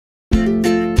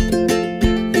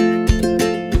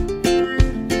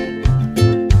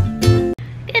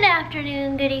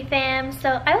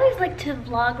So I always like to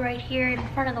vlog right here in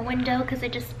front of the window because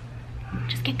it just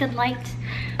get good light.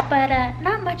 But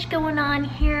not much going on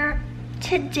here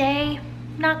today.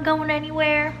 Not going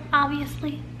anywhere,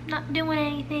 obviously. Not doing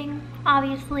anything,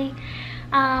 obviously.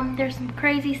 There's some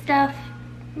crazy stuff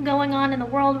going on in the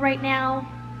world right now,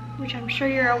 which I'm sure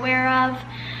you're aware of.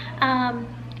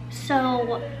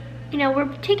 So, you know,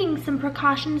 we're taking some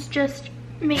precautions, just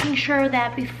making sure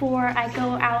that before I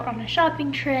go out on a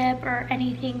shopping trip or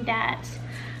anything that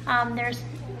there's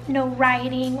no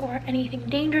rioting or anything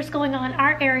dangerous going on.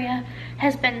 Our area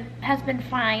has been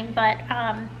fine, but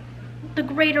the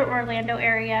greater Orlando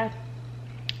area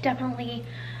definitely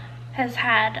has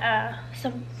had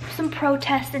some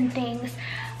protests and things.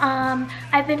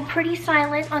 I've been pretty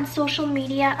silent on social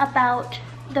media about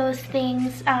those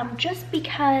things, just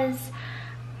because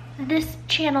this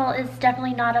channel is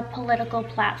definitely not a political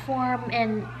platform,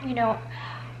 and you know,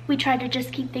 we try to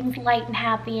just keep things light and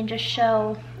happy and just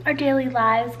show our daily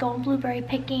lives, going blueberry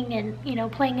picking and, you know,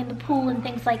 playing in the pool and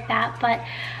things like that. But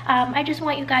I just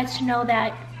want you guys to know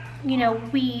that, you know,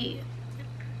 we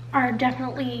are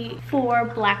definitely for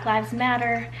Black Lives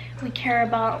Matter. We care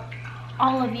about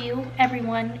all of you,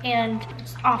 everyone, and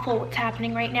it's awful what's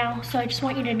happening right now. So I just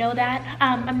want you to know that.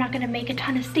 I'm not gonna make a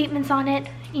ton of statements on it.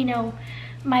 You know,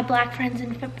 my Black friends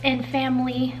and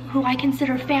family, who I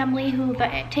consider family, who've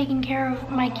taken care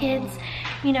of my kids,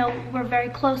 you know, we're very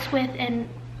close with, and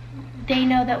they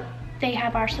know that they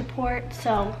have our support.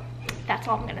 So that's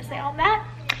all I'm gonna say on that.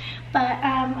 But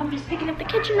I'm just picking up the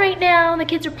kitchen right now. The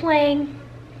kids are playing,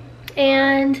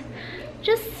 and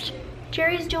just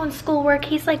Jerry's doing schoolwork.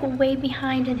 He's like way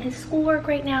behind in his schoolwork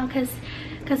right now because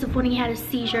of when he had his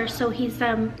seizure. So he's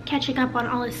catching up on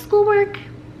all his schoolwork.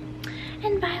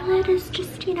 And Violet is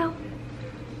just, you know,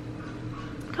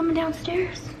 coming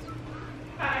downstairs.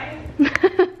 Hi.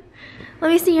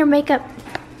 Let me see your makeup.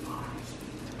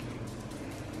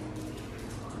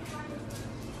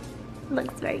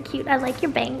 Looks very cute. I like your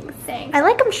bangs. Thanks. I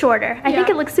like them shorter. I think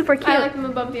it looks super cute. I like them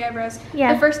above the eyebrows.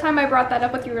 Yeah. The first time I brought that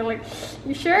up with you, you were like,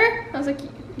 you sure? I was like,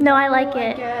 no, I like I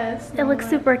it. guess. It looks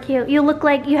super cute. You look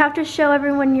like, you have to show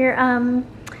everyone your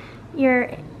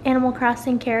Animal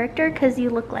Crossing character, because you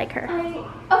look like her.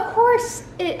 Of course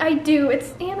I do.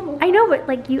 It's Animal. I know, but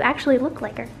like you actually look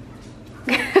like her.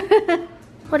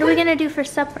 What are we gonna do for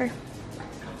supper?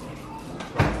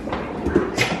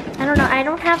 I don't know. I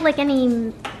don't have like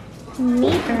any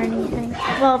meat or anything.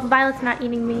 Well, Violet's not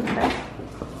eating meat, but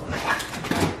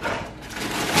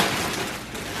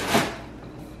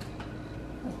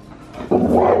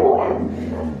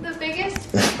The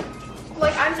biggest,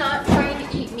 like, I'm not trying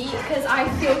to eat meat because I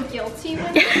feel guilty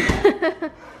with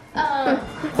it.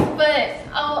 But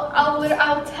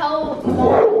I'll tell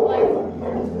Mom, like,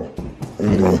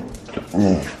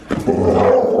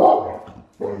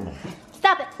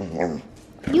 stop it.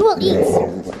 You will eat.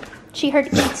 She heard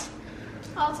eat.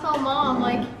 I'll tell Mom,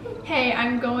 like, hey,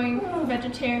 I'm going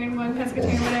vegetarian, going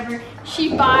pescatarian, whatever.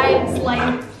 She buys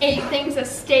like 8 things of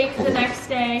steak the next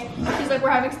day. She's like, we're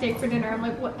having steak for dinner. I'm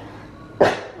like, what?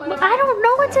 I don't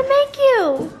know what to make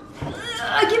you.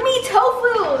 Give me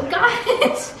tofu,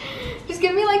 guys. Just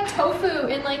give me like tofu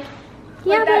and like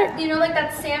that, you know, like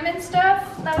that salmon stuff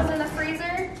that was in the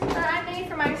freezer that I made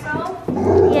for myself.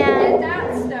 Yeah. Get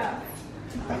that stuff.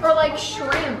 Or like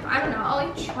shrimp. I don't know. I'll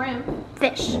eat shrimp.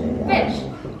 Fish. Fish.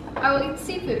 I will eat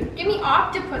seafood. Give me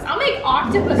octopus. I'll make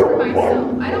octopus for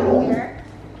myself. I don't care.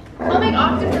 I'll make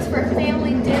octopus for a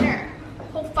family dinner.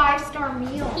 Whole 5-star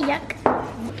meal. Yuck.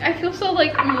 I feel so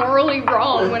like morally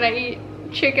wrong when I eat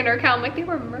chicken or cow. I'm like, they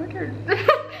were murdered.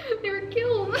 They were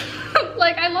killed.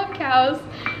 Like, I love cows.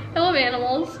 I love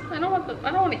animals. I don't want to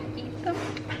eat them.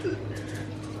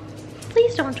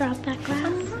 Please don't drop that glass.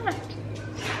 I'm not.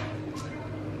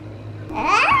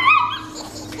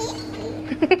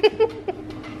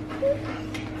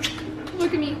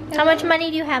 Look at me. How much money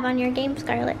do you have on your game,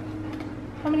 Scarlett?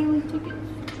 How many leaf tickets?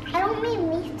 I don't need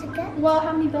meat to get. Well,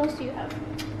 how many bells do you have?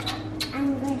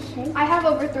 I'm going to show you. I have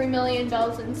over 3 million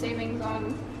bells in savings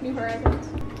on New Horizons.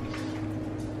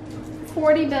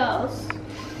 40 bells.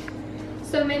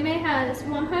 So Mei has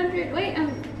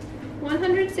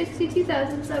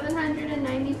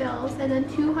 162,790 bells and then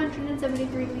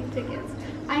 273 leaf tickets.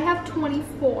 I have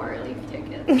 24 leaf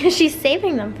tickets. She's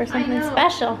saving them for something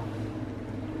special.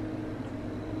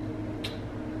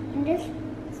 And this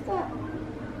stuff.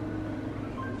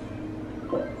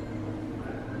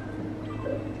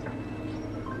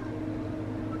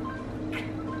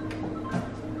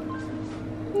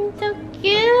 So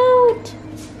cute.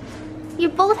 You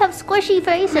both have squishy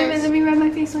faces. Let me rub my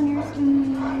face on yours.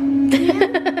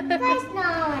 That's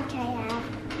not what I have.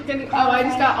 Oh, I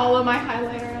just got all of my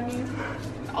highlighter on you.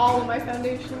 all of my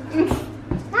foundation.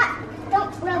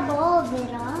 Don't rub all of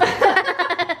it off.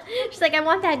 She's like, I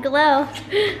want that glow.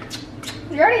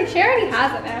 She already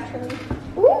has it naturally.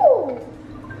 Ooh.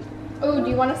 Oh, do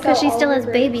you want to sell? Because she all still of has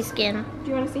her- baby skin. Do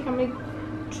you want to see how many?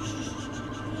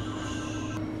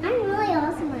 I'm really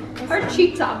awesome at this. Her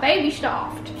cheeks are baby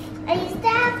soft. I used to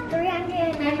have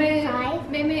 395.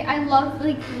 Maybe I love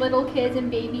like little kids and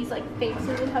babies like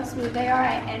faces and how smooth they are.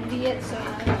 I envy it so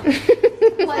much.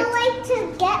 So like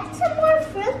to get some more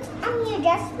fruits, you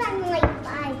just spend like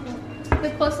 5 minutes.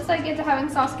 The closest I get to having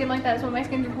soft skin like that is when my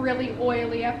skin's really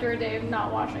oily after a day of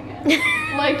not washing it.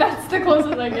 Like that's the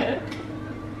closest I get.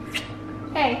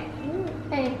 Hey,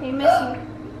 Missy.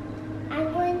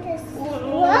 I'm going to.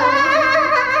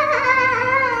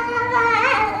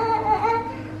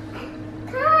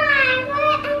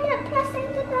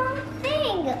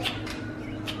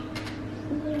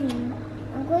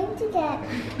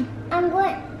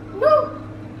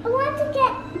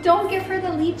 Don't give her the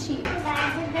lychee.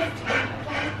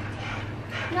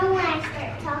 No, when I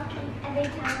start talking, every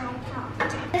time I talk.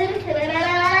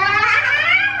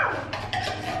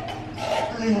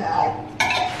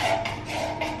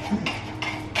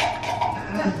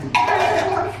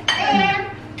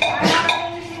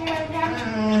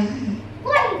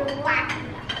 What are you laughing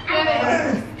at?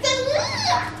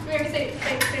 Say.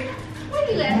 What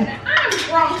are you laughing at? I'm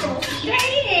Bronco.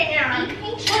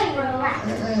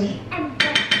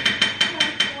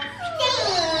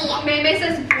 May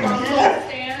says Bronco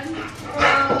stand.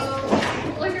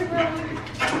 Look at Bronco.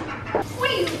 What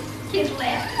are you kids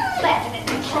laughing at?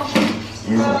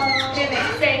 May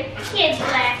say kids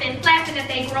laughing at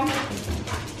they Bronco.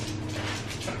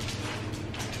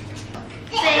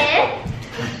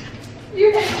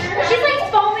 She's like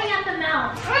foaming at the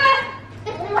mouth. Oh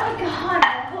my god.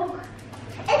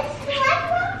 It's like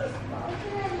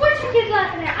What you kids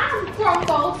laughing at? I'm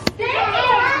Bronco.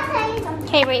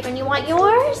 Okay, Raven, you want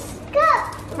yours? Go.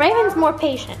 Raven's more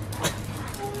patient.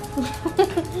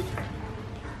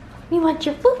 You want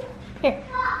your food? Here.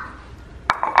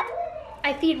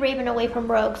 I feed Raven away from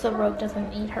Rogue so Rogue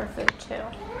doesn't eat her food too.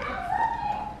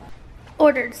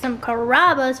 Ordered some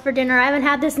Carrabba's for dinner. I haven't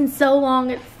had this in so long.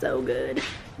 It's so good.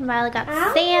 Violet got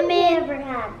salmon. I've never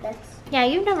had this. Yeah,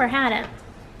 you've never had it.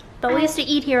 But we used to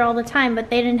eat here all the time, but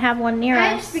they didn't have one near I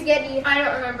have us. spaghetti. I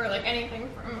don't remember like anything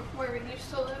from where we used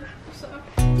to live, so.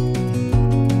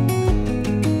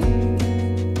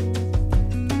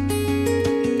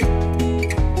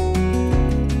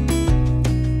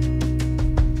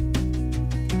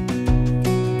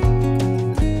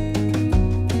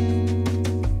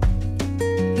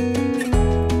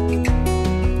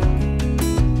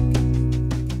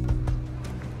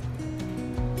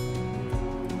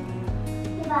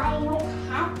 I don't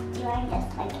have to, I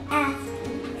just like ask.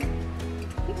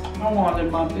 I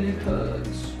wanted my big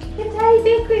hugs. It's how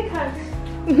big quick hugs.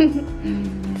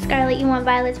 Scarlett, you want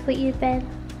Violet to put you to bed?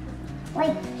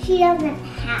 Like, she doesn't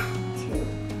have to.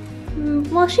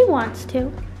 Well, she wants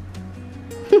to.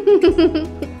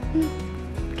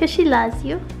 Because she loves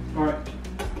you. All right.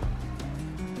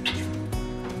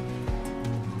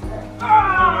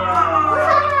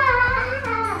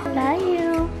 Love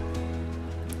you.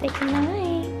 Say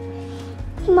goodnight.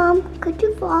 Mom, could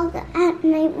you vlog at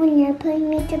night when you're putting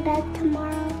me to bed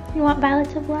tomorrow? You want Violet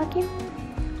to vlog you?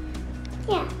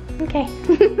 Yeah. Okay.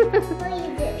 What do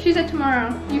you do? She said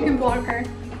tomorrow. You can block her.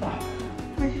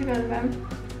 Where should you go to bed?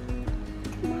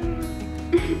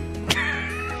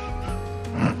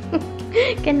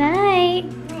 Good night.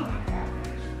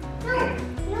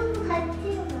 No, let's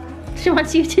do one She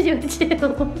wants you to do it too.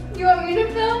 You want me to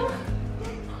film?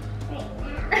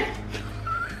 right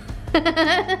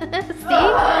now.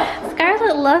 See?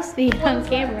 Scarlett loves being on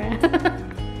camera.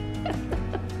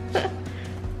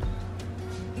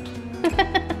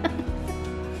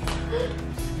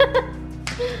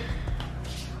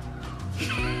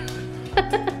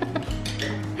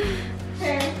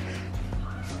 Here.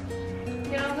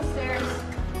 Get on the stairs.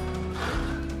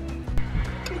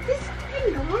 Is this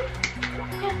thing on?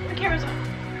 Yeah, the camera's on.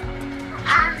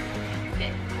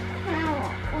 Okay. Wow,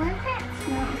 what's that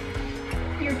smell?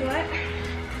 Your butt.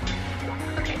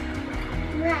 Okay.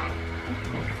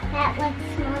 That would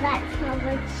smell, that smells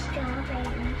like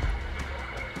strawberries.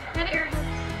 Get your head.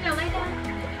 No, lay down.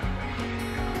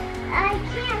 I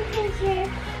can't because you're...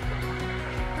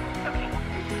 Okay.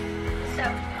 So,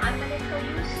 I'm going to tell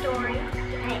you a story.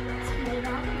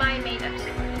 My made-up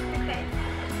story, okay?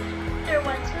 There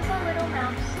once was a little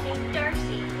mouse named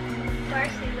Darcy.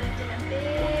 Darcy lived in a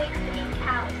big pink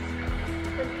house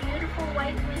with beautiful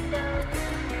white windows,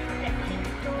 and a pink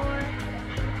door, and a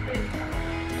pink roof.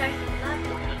 Darcy loved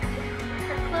pink.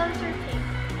 Her clothes were pink,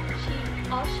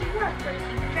 wore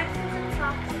pink dresses and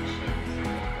socks and shoes,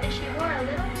 and she wore a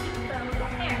little pink bow in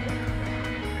her hair.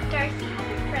 Darcy had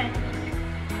a friend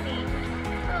named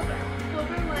Wilbur.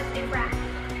 Wilbur was a rat,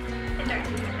 and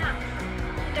Darcy was a mouse.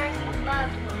 And Darcy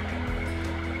loved Wilbur.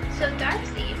 So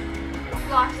Darcy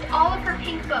lost all of her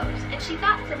pink bows, and she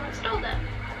thought someone stole them.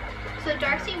 So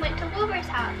Darcy went to Wilbur's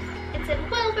house and said,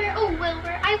 "Wilbur, oh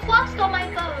Wilbur, I've lost all my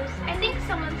bows. I think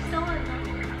someone's stolen them."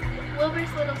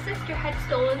 Wilbur's little sister had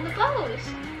stolen the bows.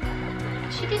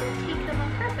 She didn't take them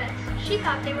on purpose. She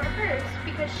thought they were hers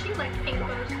because she liked pink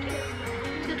bows too.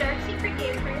 So Darcy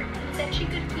forgave her and said she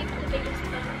could keep the biggest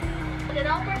bow. But it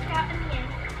all worked out in the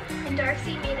end, and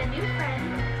Darcy made a new friend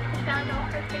and found all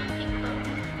her pretty pink bows.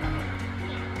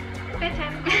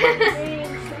 Bedtime.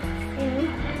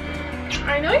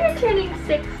 I know you're turning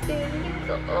 6 soon. You get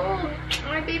so old.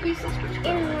 My baby sister's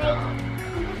In like, how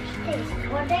much days?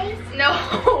 4 days? No.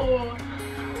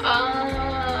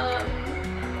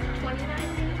 29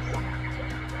 days.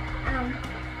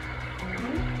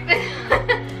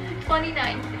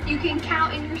 29. You can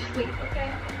count in your sleep,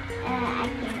 okay? I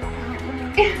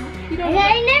can't. You don't.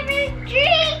 I never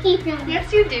dream.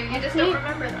 Yes, you do. You just don't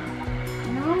remember them.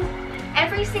 No.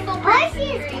 Every single All I person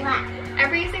see is dreams. black.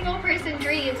 Every single person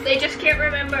dreams. They just can't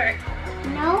remember.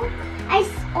 No.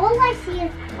 All I see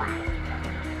is black.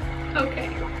 Okay.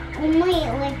 Only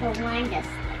like a line just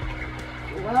like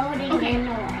floating Okay. in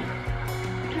the light.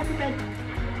 Time for bed.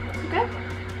 Okay?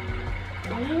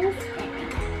 Are you staring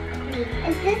at me?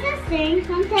 Is this a staring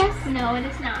contest? No, it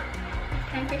is not.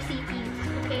 Time for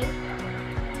CPs, okay?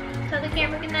 Tell the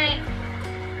camera good night.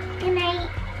 Good night.